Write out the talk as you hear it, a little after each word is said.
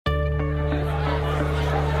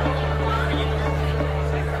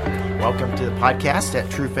Welcome to the podcast at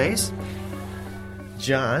True Face.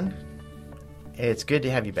 John, it's good to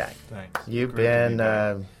have you back. Thanks. You've been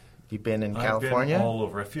in California? I've been all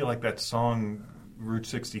over. I feel like that song, Route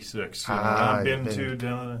 66. I've been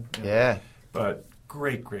to... Yeah. But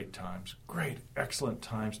great times. Great, excellent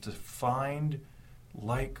times to find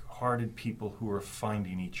like-hearted people who are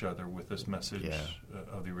finding each other with this message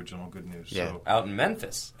of the original good news. Yeah. So, out in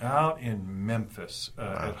Memphis.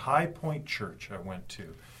 At High Point Church I went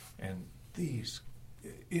to. And these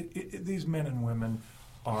men and women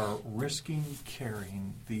are risking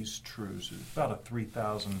carrying these truths. It's about a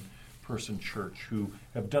 3,000-person church who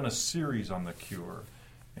have done a series on the cure.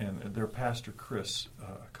 And their pastor, Chris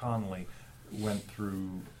Conley, went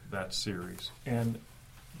through that series. And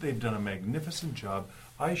they've done a magnificent job.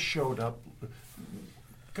 I showed up.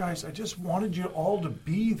 Guys, I just wanted you all to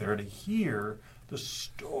be there to hear the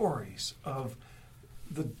stories of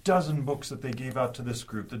the dozen books that they gave out to this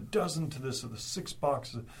group, the dozen to this, the 6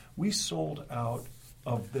 boxes. We sold out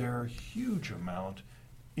of their huge amount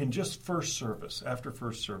in just first service, after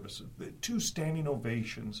first service. The 2 standing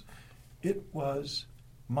ovations. It was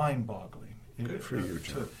mind-boggling. Good for you,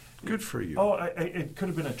 John. Good for you. Oh, it could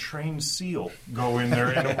have been a trained SEAL go in there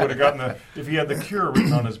and it would have gotten if he had the cure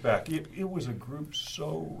written on his back. It was a group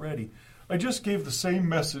so ready. I just gave the same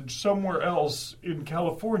message somewhere else in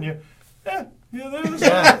California. It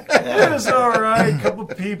was all right. A couple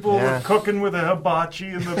of people were cooking with a hibachi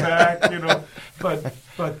in the back,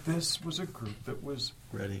 But this was a group that was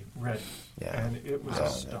ready. Yeah. And it was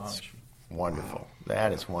astonishing. Wonderful.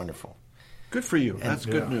 That is wonderful. Good for you. That's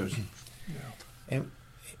good news. Yeah. And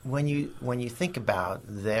when you think about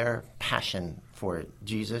their passion for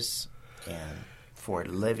Jesus and for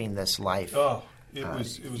living this life, it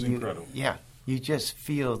was incredible. Yeah. You just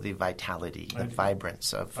feel the vitality, the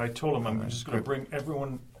vibrance of... I told him I'm just going to bring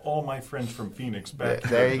everyone, all my friends from Phoenix back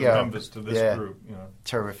there you to go. Memphis to this group.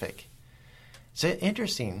 Terrific. It's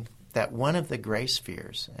interesting that one of the grace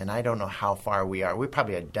spheres, and I don't know how far we are, we're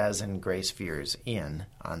probably a dozen grace spheres in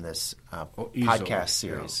on this podcast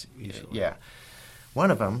series. Yeah.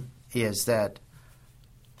 One of them is that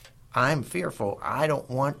I'm fearful. I don't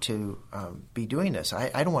want to be doing this.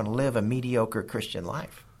 I don't want to live a mediocre Christian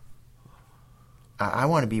life. I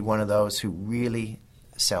want to be one of those who really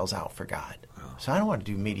sells out for God. So I don't want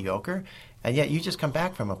to do mediocre. And yet you just come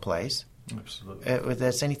back from a place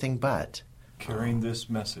that's anything but. Carrying this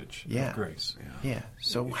message of grace. Yeah.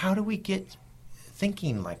 So how do we get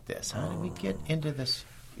thinking like this? How do we get into this?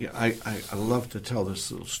 Yeah, I love to tell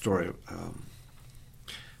this little story.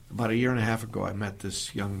 About a year and a half ago, I met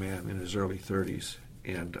this young man in his early 30s.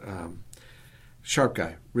 And sharp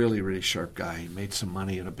guy, really sharp guy. He made some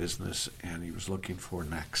money in a business, and he was looking for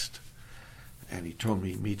next. And he told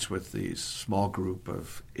me he meets with these small group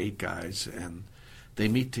of 8 guys, and they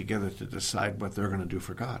meet together to decide what they're going to do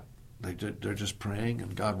for God. They're just praying,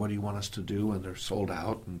 and God, what do you want us to do? And they're sold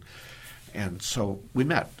out. And so we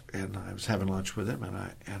met, and I was having lunch with him,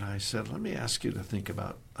 and I said, let me ask you to think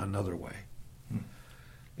about another way.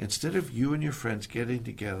 Instead of you and your friends getting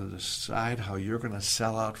together to decide how you're going to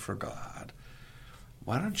sell out for God,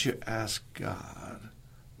 why don't you ask God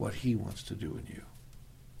what He wants to do in you?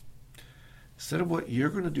 Instead of what you're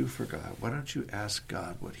going to do for God, why don't you ask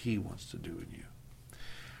God what He wants to do in you?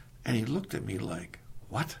 And he looked at me like,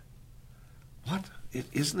 what? What?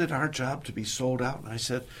 Isn't it our job to be sold out? And I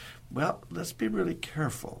said, well, let's be really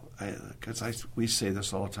careful, because we say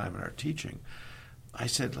this all the time in our teaching. I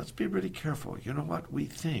said, let's be really careful. You know what we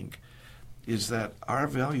think is that our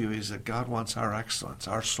value is that God wants our excellence,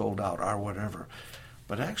 our sold out, our whatever.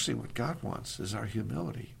 But actually what God wants is our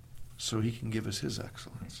humility so He can give us His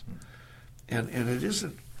excellence. And it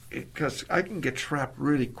isn't, because I can get trapped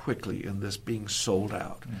really quickly in this being sold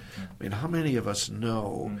out. I mean, how many of us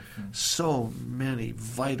know so many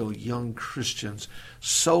vital young Christians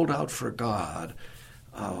sold out for God?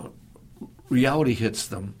 Reality hits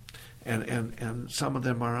them, and some of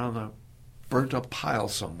them are on a burnt-up pile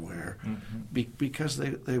somewhere because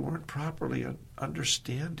they weren't properly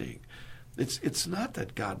understanding. It's not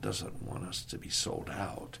that God doesn't want us to be sold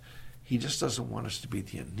out. He just doesn't want us to be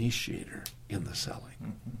the initiator in the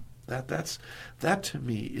selling. That to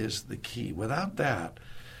me is the key. Without that,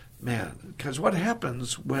 man, because what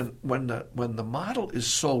happens when the model is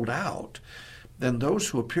sold out, then those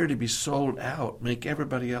who appear to be sold out make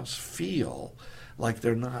everybody else feel like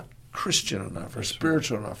they're not Christian enough or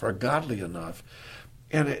spiritual enough or godly enough,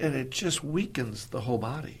 and it just weakens the whole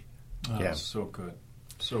body. So good.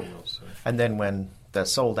 So well said. And then when the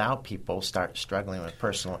sold out people start struggling with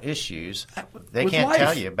personal issues, they with can't life.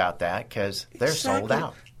 tell you about that because they're sold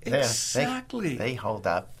out. Exactly. They hold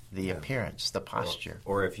up the appearance, the posture.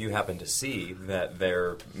 Or if you happen to see that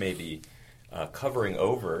they're maybe covering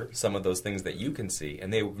over some of those things that you can see,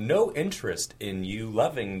 and they have no interest in you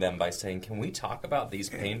loving them by saying, can we talk about these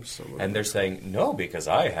pains? Absolutely. And they're saying, no, because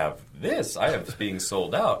I have this. I am being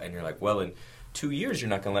sold out. And you're like, well, in 2 years, you're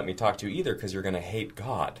not going to let me talk to you either because you're going to hate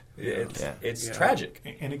God. It's tragic.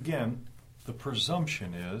 And again, the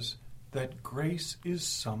presumption is that grace is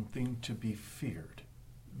something to be feared.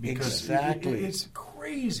 Because exactly. It's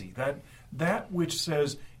crazy that which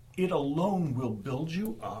says it alone will build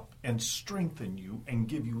you up and strengthen you and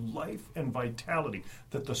give you life and vitality,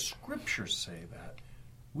 that the scriptures say that.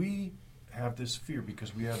 We have this fear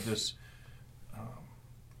because we have this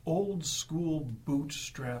old school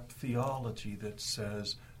bootstrap theology that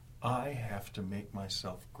says, I have to make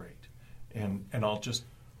myself great. And I'll just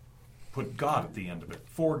put God at the end of it,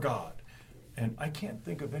 for God. And I can't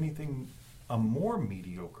think of anything a more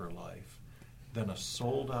mediocre life than a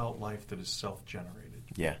sold-out life that is self-generated.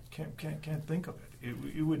 Yeah. Can't think of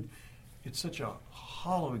it. It's such a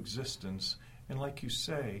hollow existence, and like you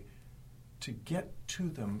say, to get to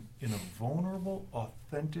them in a vulnerable,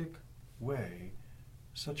 authentic way,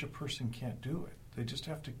 such a person can't do it. They just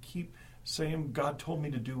have to keep saying, God told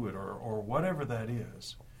me to do it, or whatever that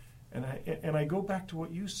is. And I go back to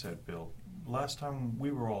what you said, Bill. Last time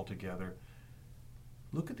we were all together,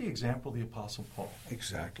 look at the example of the Apostle Paul.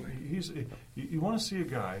 Exactly. You want to see a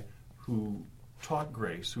guy who taught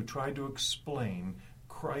grace, who tried to explain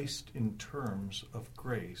Christ in terms of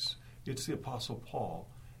grace. It's the Apostle Paul.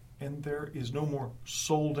 And there is no more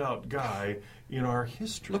sold-out guy in our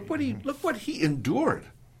history. Look what he endured.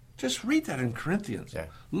 Just read that in Corinthians. Yeah.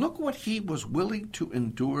 Look what he was willing to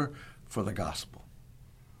endure for the gospel.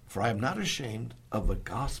 For I am not ashamed of the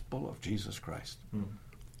gospel of Jesus Christ.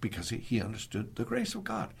 Because he understood the grace of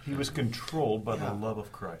God. He was controlled by the love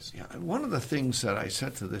of Christ. Yeah, and one of the things that I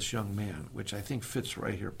said to this young man, which I think fits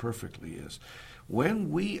right here perfectly, is when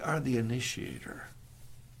we are the initiator,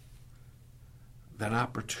 then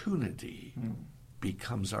opportunity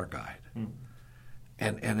becomes our guide.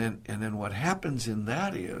 And then what happens in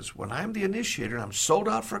that is, when I'm the initiator and I'm sold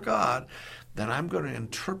out for God, then I'm going to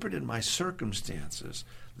interpret in my circumstances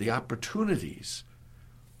the opportunities.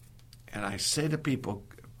 And I say to people,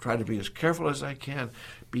 try to be as careful as I can.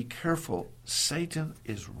 Be careful. Satan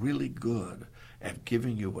is really good at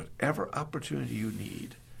giving you whatever opportunity you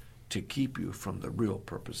need to keep you from the real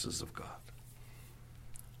purposes of God.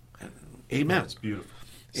 And amen. That's beautiful.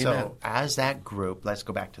 So Amen. as that group, let's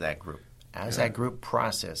go back to that group. As that group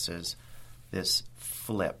processes this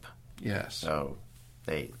flip. Yes. So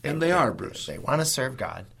they are, Bruce. They want to serve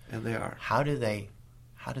God. And they are. How do they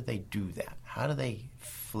do that? How do they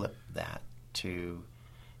flip that to?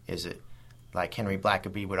 Is it like Henry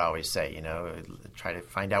Blackaby would always say, try to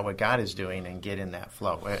find out what God is doing and get in that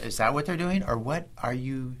flow? Is that what they're doing, or what are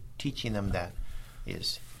you teaching them that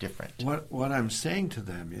is different? What I'm saying to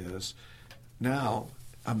them is, now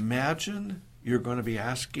imagine you're going to be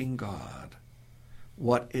asking God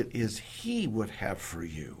what it is He would have for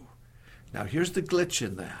you. Now here's the glitch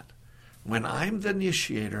in that. When I'm the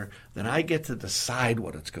initiator, then I get to decide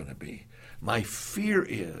what it's going to be. My fear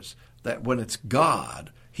is that when it's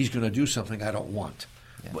God, He's going to do something I don't want.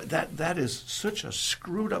 Yeah. But that is such a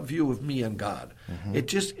screwed up view of me and God.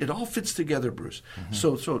 It all fits together, Bruce.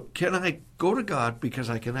 So can I go to God because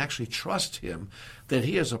I can actually trust Him that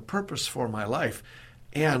He has a purpose for my life?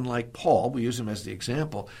 And like Paul, we use him as the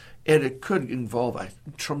example, and it could involve a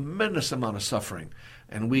tremendous amount of suffering.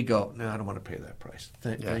 And we go, no, I don't want to pay that price.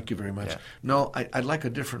 Thank you very much. Yeah. No, I'd like a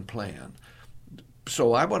different plan.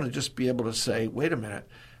 So I want to just be able to say, wait a minute,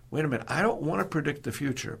 I don't want to predict the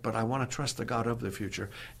future, but I want to trust the God of the future.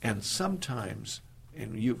 And sometimes,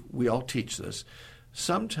 and we all teach this,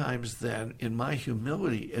 sometimes then in my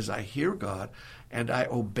humility as I hear God and I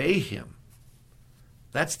obey Him,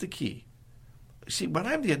 that's the key. See, when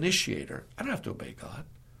I'm the initiator, I don't have to obey God.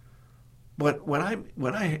 But when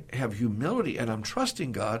I have humility and I'm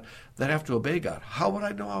trusting God, then I have to obey God. How would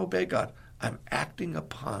I know I obey God? I'm acting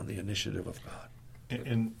upon the initiative of God.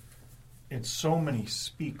 And so many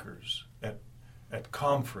speakers at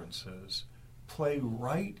conferences play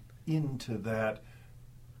right into that,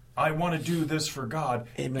 I want to do this for God.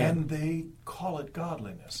 Amen. And they call it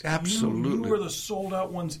godliness. Absolutely. You are the sold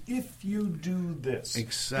out ones if you do this.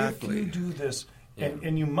 Exactly. If you do this.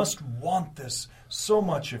 And you must want this so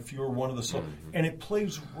much if you're one of the soul. And it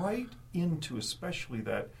plays right into especially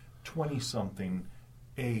that 20-something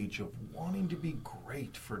age of wanting to be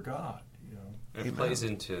great for God. It plays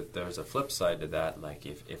into, there's a flip side to that. Like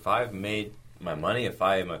if I've made my money, if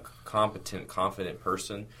I am a competent, confident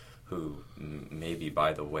person who maybe,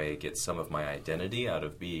 by the way, gets some of my identity out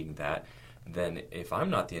of being that, then if I'm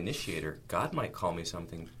not the initiator, God might call me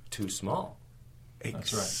something too small.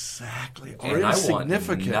 Exactly. Right. Or and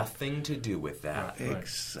insignificant. I want nothing to do with that. Right.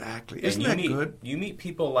 Exactly. And Isn't that good? You meet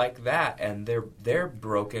people like that, and they're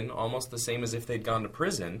broken, almost the same as if they'd gone to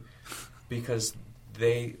prison, because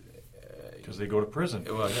they go to prison.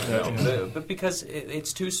 Well, no, but because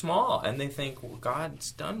it's too small, and they think, well,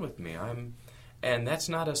 God's done with me. And that's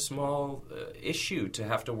not a small issue to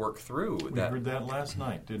have to work through. We heard that last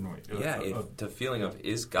night, didn't we? Yeah, the feeling of,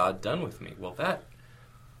 is God done with me? Well, that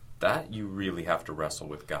you really have to wrestle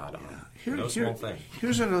with God on. No small thing.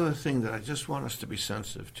 Here's another thing that I just want us to be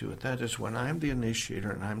sensitive to. That is, when I'm the initiator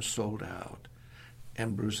and I'm sold out,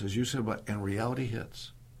 and Bruce, as you said, and reality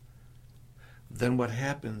hits, then what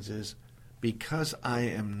happens is, because I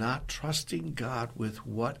am not trusting God with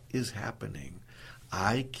what is happening,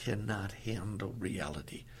 I cannot handle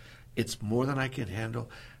reality. It's more than I can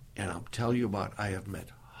handle, and I'll tell you I have met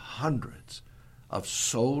hundreds of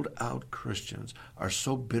sold-out Christians are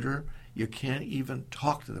so bitter you can't even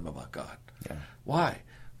talk to them about God. Yeah. Why?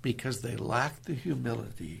 Because they lack the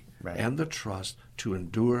humility and the trust to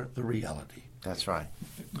endure the reality. That's right.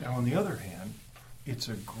 Now, on the other hand, it's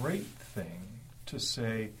a great thing to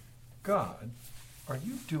say, God, are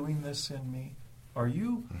you doing this in me? Are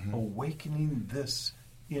you awakening this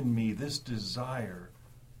in me, this desire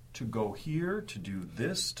to go here, to do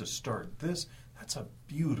this, to start this? That's a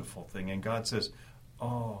beautiful thing. And God says,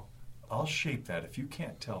 oh, I'll shape that if you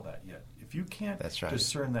can't tell that yet. If you can't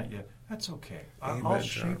discern that yet, that's okay. I'll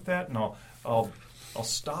shape that, and I'll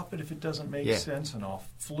stop it if it doesn't make sense, and I'll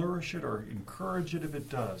flourish it or encourage it if it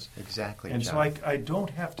does. Exactly. And John. so I don't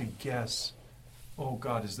have to guess, oh,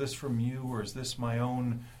 God, is this from you or is this my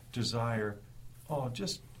own desire? Oh,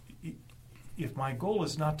 just if my goal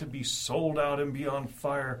is not to be sold out and be on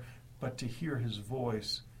fire, but to hear his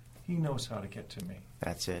voice, he knows how to get to me.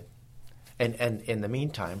 That's it. And in the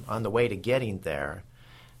meantime, on the way to getting there,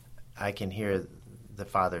 I can hear the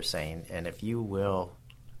Father saying, and if you will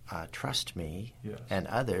trust me and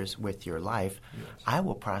others with your life, I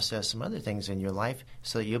will process some other things in your life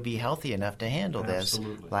so that you'll be healthy enough to handle this,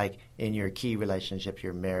 like in your key relationship,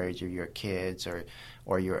 your marriage or your kids or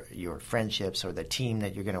your friendships or the team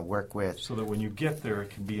that you're going to work with. So that when you get there, it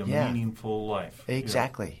can be a meaningful life.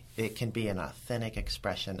 Exactly. Yeah. It can be an authentic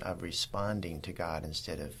expression of responding to God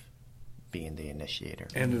instead of being the initiator.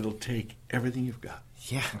 And it'll take everything you've got.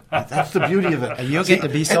 Yeah. That's the beauty of it. And you'll get to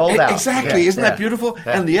be sold out. Exactly. Isn't that beautiful?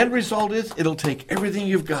 And the end result is it'll take everything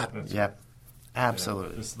you've got. Yep.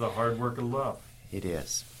 Absolutely. This is the hard work of love. It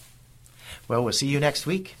is. Well, we'll see you next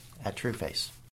week at True Face.